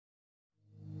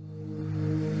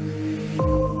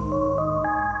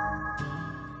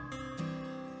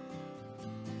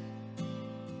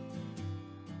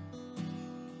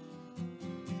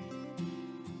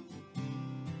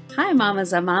Hi,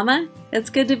 Mamas and Mama.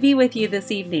 It's good to be with you this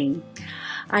evening.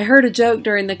 I heard a joke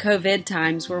during the COVID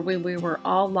times where we were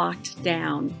all locked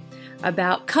down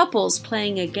about couples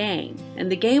playing a game.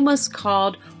 And the game was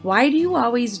called, Why Do You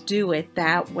Always Do It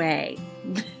That Way?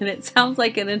 And it sounds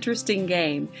like an interesting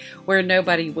game where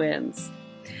nobody wins.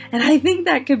 And I think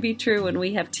that could be true when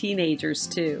we have teenagers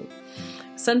too.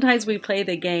 Sometimes we play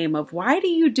the game of, why do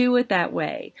you do it that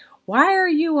way? Why are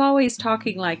you always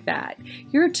talking like that?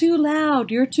 You're too loud,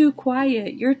 you're too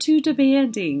quiet, you're too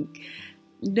demanding.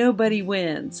 Nobody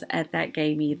wins at that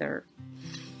game either.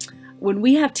 When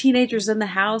we have teenagers in the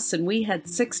house, and we had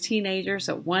 6 teenagers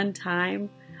at one time,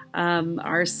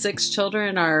 our 6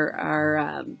 children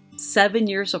are 7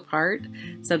 years apart.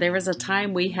 So there was a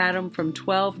time we had them from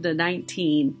 12 to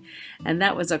 19. And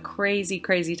that was a crazy,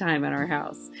 crazy time in our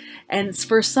house. And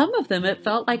for some of them, it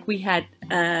felt like we had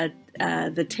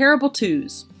the terrible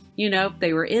twos. You know,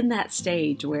 they were in that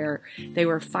stage where they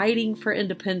were fighting for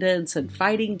independence and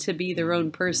fighting to be their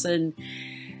own person,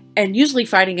 and usually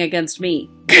fighting against me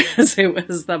because it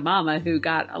was the mama who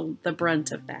got the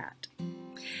brunt of that.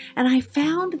 And I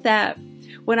found that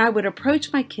when I would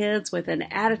approach my kids with an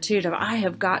attitude of, I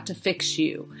have got to fix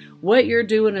you, what you're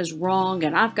doing is wrong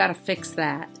and I've got to fix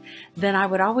that, then I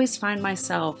would always find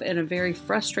myself in a very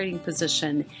frustrating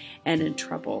position and in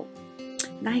trouble.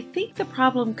 And I think the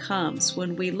problem comes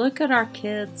when we look at our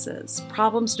kids as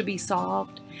problems to be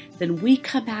solved, then we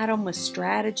come at them with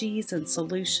strategies and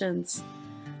solutions.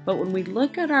 But when we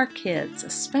look at our kids,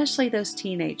 especially those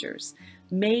teenagers,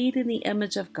 made in the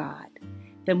image of God,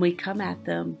 then we come at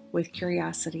them with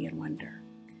curiosity and wonder.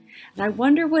 And I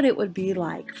wonder what it would be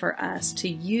like for us to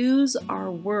use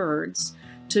our words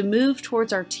to move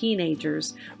towards our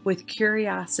teenagers with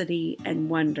curiosity and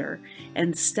wonder,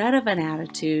 instead of an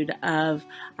attitude of,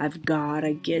 I've got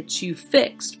to get you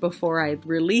fixed before I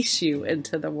release you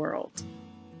into the world.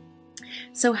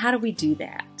 So how do we do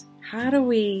that? How do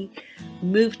we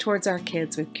move towards our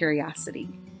kids with curiosity?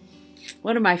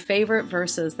 One of my favorite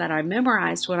verses that I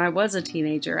memorized when I was a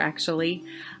teenager actually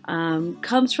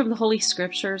comes from the Holy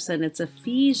Scriptures, and it's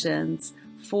Ephesians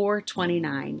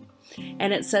 4:29.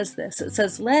 And it says this, it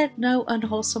says, let no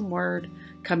unwholesome word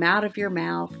come out of your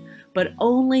mouth, but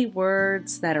only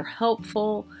words that are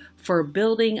helpful for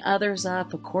building others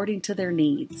up according to their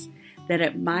needs, that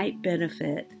it might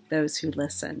benefit those who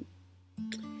listen.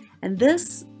 And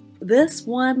this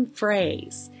one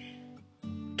phrase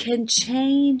can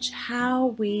change how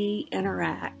we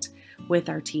interact with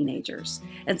our teenagers.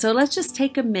 And so let's just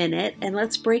take a minute and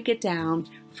let's break it down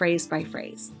phrase by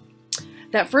phrase.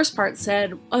 That first part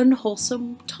said,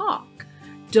 unwholesome talk.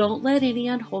 Don't let any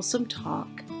unwholesome talk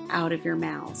out of your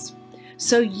mouths.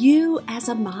 So you as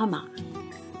a mama,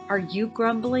 are you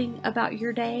grumbling about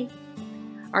your day?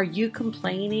 Are you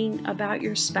complaining about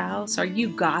your spouse? Are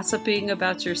you gossiping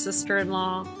about your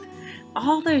sister-in-law?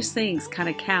 All those things kind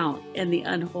of count in the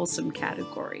unwholesome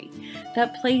category.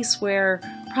 That place where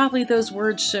probably those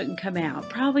words shouldn't come out.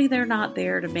 Probably they're not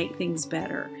there to make things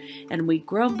better. And we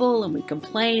grumble and we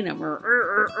complain and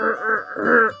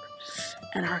we're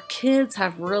and our kids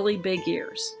have really big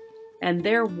ears. And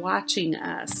they're watching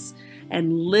us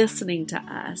and listening to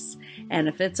us. And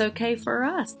if it's okay for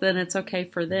us, then it's okay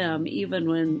for them, even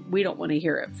when we don't want to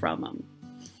hear it from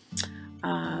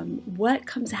them. What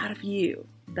comes out of you?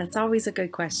 That's always a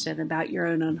good question about your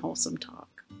own unwholesome talk.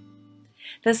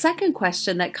 The second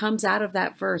question that comes out of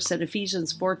that verse in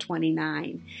Ephesians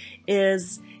 4:29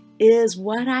 is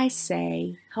what I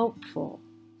say helpful?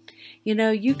 You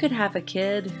know, you could have a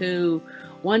kid who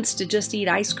wants to just eat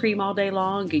ice cream all day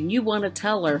long, and you want to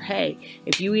tell her, hey,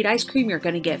 if you eat ice cream, you're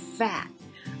going to get fat.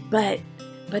 But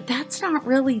that's not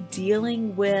really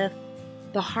dealing with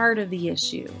the heart of the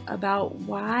issue about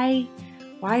why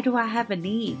do I have a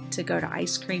need to go to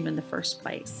ice cream in the first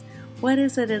place? What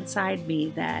is it inside me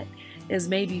that is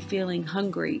maybe feeling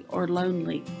hungry or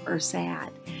lonely or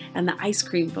sad, and the ice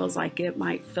cream feels like it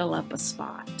might fill up a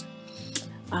spot?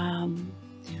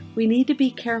 We need to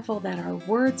be careful that our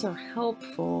words are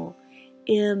helpful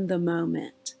in the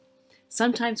moment.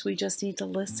 Sometimes we just need to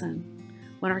listen.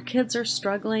 When our kids are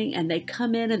struggling and they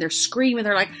come in and they're screaming,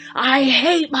 they're like, I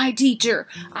hate my teacher.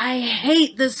 I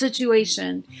hate this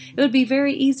situation. It would be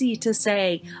very easy to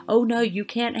say, oh no, you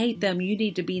can't hate them. You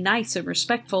need to be nice and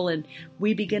respectful. And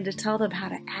we begin to tell them how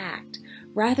to act,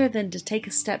 rather than to take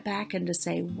a step back and to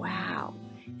say, wow,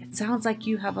 it sounds like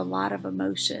you have a lot of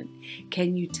emotion.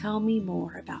 Can you tell me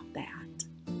more about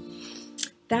that?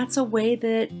 That's a way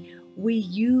that we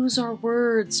use our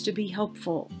words to be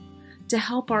helpful, to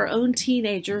help our own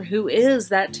teenager who is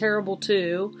that terrible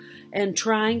too and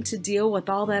trying to deal with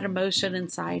all that emotion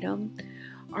inside them,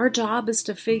 Our job is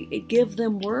to give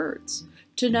them words,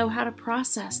 to know how to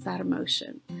process that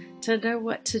emotion, to know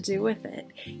what to do with it,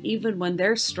 even when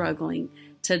they're struggling,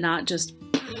 to not just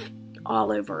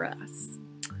all over us.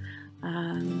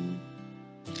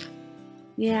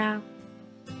 Yeah,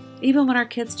 even when our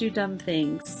kids do dumb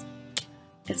things,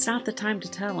 it's not the time to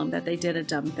tell them that they did a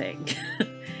dumb thing.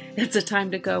 It's a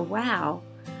time to go, wow,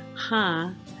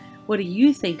 what do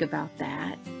you think about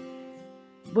that?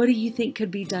 What do you think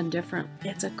could be done different?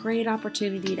 It's a great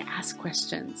opportunity to ask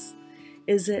questions.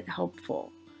 Is it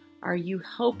helpful? Are you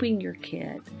helping your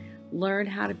kid learn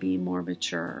how to be more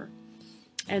mature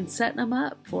and setting them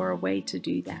up for a way to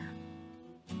do that?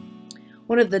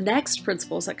 One of the next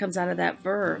principles that comes out of that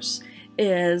verse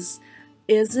is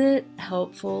it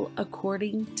helpful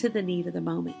according to the need of the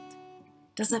moment?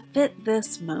 Does it fit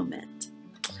this moment?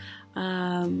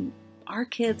 Our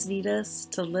kids need us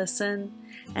to listen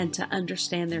and to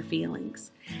understand their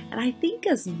feelings. And I think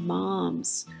as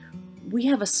moms, we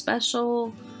have a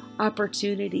special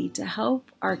opportunity to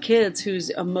help our kids whose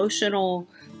emotional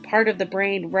part of the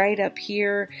brain right up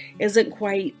here isn't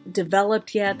quite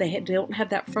developed yet. They don't have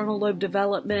that frontal lobe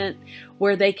development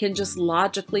where they can just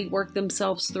logically work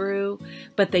themselves through,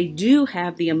 but they do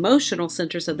have the emotional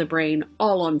centers of the brain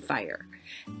all on fire.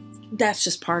 That's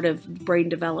just part of brain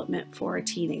development for a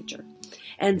teenager.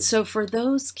 And so for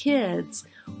those kids,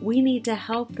 we need to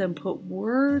help them put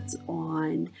words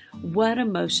on what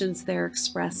emotions they're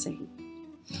expressing.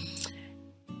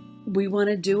 We want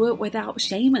to do it without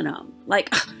shaming them.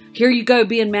 Like, here you go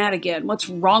being mad again. What's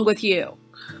wrong with you?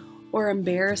 Or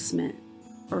embarrassment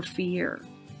or fear.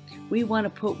 We want to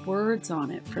put words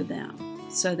on it for them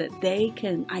so that they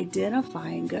can identify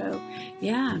and go,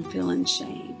 yeah, I'm feeling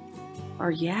shame. Or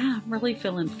yeah, I'm really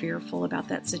feeling fearful about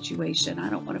that situation. I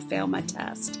don't want to fail my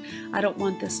test. I don't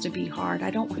want this to be hard. I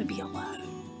don't want to be alone.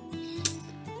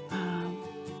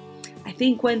 I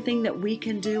think one thing that we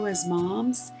can do as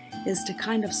moms is to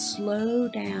kind of slow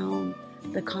down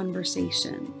the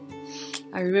conversation.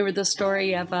 I remember the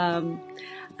story of a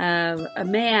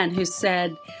man who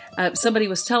said somebody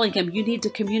was telling him, you need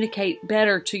to communicate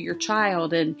better to your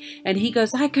child. And he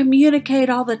goes, I communicate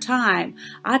all the time.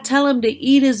 I tell him to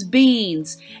eat his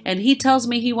beans. And he tells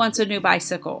me he wants a new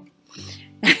bicycle.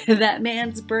 That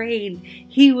man's brain,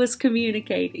 he was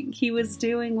communicating. He was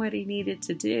doing what he needed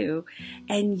to do.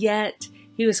 And yet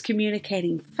he was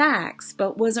communicating facts,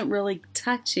 but wasn't really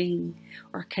touching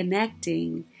or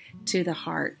connecting to the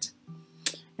heart.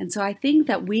 And so I think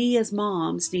that we as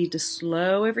moms need to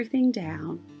slow everything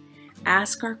down,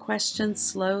 ask our questions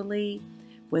slowly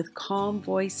with calm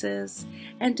voices,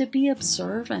 and to be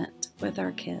observant with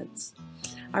our kids.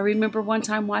 I remember one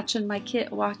time watching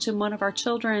one of our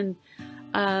children,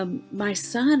 my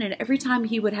son, and every time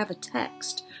he would have a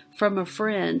text from a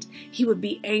friend, he would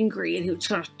be angry and he would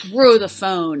try to throw the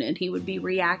phone and he would be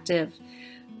reactive.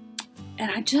 And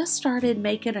I just started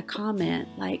making a comment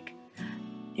like,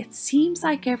 it seems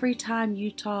like every time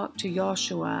you talk to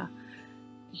Joshua,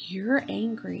 you're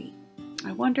angry.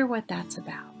 I wonder what that's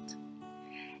about.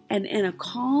 And in a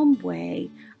calm way,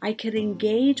 I could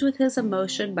engage with his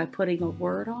emotion by putting a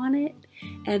word on it,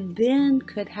 and then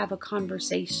could have a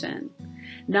conversation.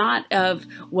 Not of,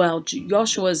 well,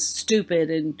 Joshua's stupid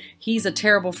and he's a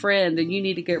terrible friend and you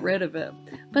need to get rid of him.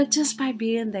 But just by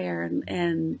being there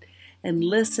and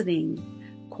listening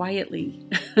quietly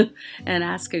and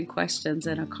asking questions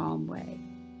in a calm way.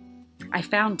 I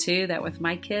found too that with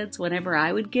my kids, whenever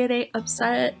I would get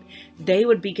upset, they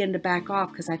would begin to back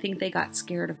off because I think they got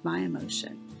scared of my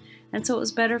emotion. And so it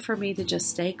was better for me to just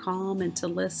stay calm and to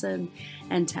listen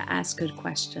and to ask good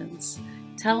questions.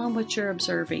 Tell them what you're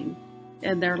observing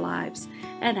in their lives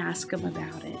and ask them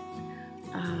about it.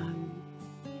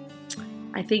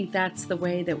 I think that's the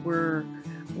way that we're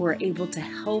able to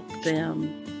help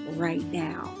them right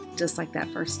now, just like that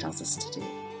verse tells us to do.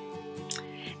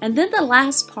 And then the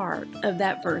last part of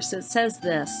that verse, it says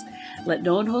this, let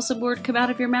no unwholesome word come out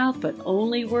of your mouth, but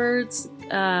only words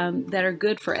that are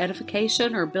good for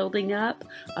edification or building up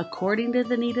according to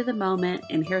the need of the moment.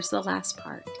 And here's the last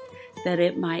part, that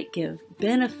it might give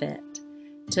benefit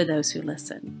to those who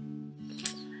listen.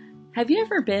 Have you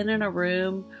ever been in a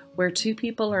room where two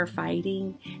people are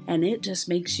fighting and it just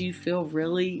makes you feel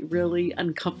really, really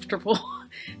uncomfortable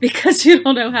because you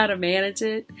don't know how to manage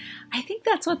it? I think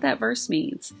that's what that verse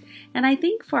means. And I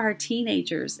think for our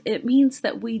teenagers, it means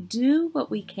that we do what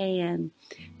we can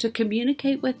to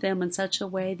communicate with them in such a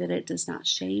way that it does not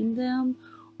shame them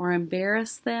or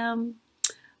embarrass them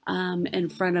in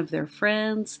front of their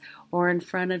friends or in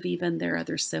front of even their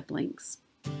other siblings.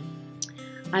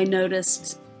 I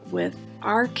noticed with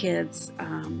our kids,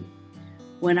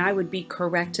 when I would be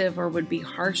corrective or would be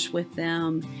harsh with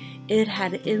them, it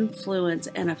had influence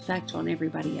and effect on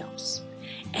everybody else.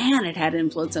 And it had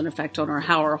influence and effect on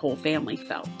how our whole family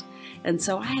felt. And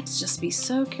so I had to just be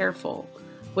so careful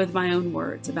with my own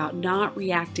words about not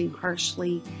reacting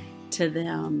harshly to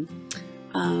them,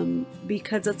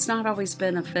 because it's not always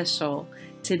beneficial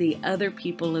to the other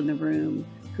people in the room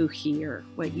who hear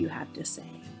what you have to say.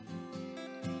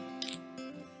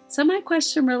 So my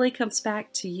question really comes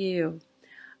back to you.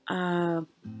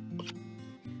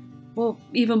 Well,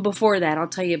 even before that, I'll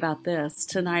tell you about this.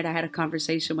 Tonight I had a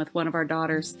conversation with one of our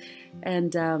daughters,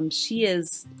 and she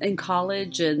is in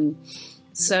college and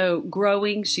so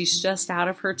growing. She's just out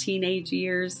of her teenage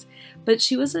years, but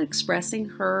she was expressing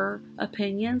her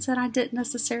opinions and I didn't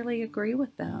necessarily agree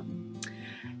with them.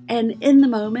 And in the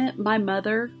moment, my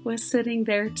mother was sitting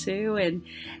there too.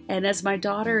 And as my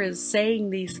daughter is saying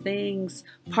these things,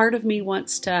 part of me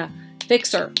wants to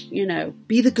fix her,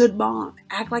 be the good mom,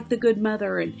 act like the good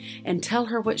mother, and tell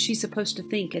her what she's supposed to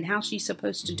think and how she's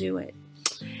supposed to do it.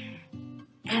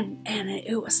 And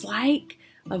it was like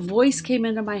a voice came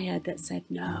into my head that said,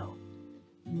 no,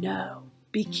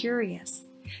 be curious.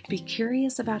 Be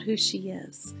curious about who she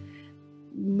is.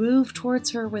 Move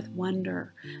towards her with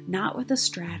wonder, not with a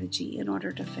strategy in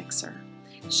order to fix her.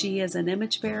 She is an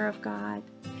image bearer of God.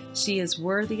 She is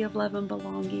worthy of love and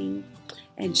belonging,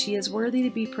 and she is worthy to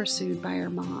be pursued by her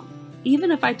mom. Even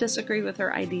if I disagree with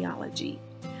her ideology,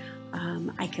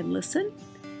 I can listen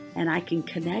and I can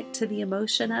connect to the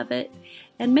emotion of it.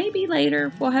 And maybe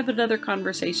later we'll have another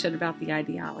conversation about the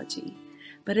ideology.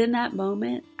 But in that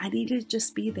moment, I need to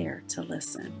just be there to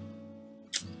listen.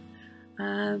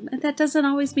 And that doesn't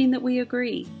always mean that we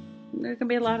agree. There can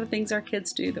be a lot of things our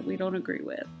kids do that we don't agree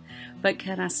with. But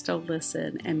can I still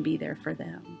listen and be there for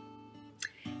them?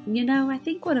 I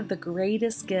think one of the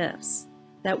greatest gifts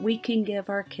that we can give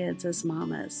our kids as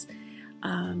mamas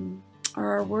are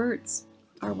our words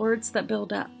that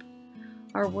build up,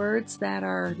 our words that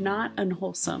are not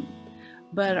unwholesome,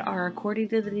 but are according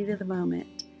to the need of the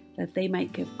moment, that they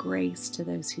might give grace to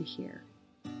those who hear.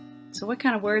 So what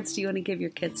kind of words do you want to give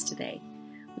your kids today?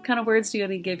 What kind of words do you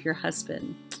want to give your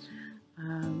husband?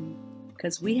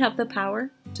 Because we have the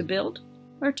power to build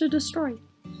or to destroy,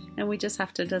 and we just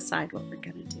have to decide what we're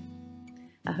going to do.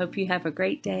 I hope you have a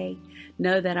great day.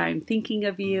 Know that I'm thinking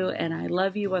of you and I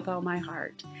love you with all my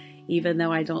heart, even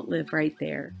though I don't live right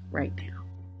there right now.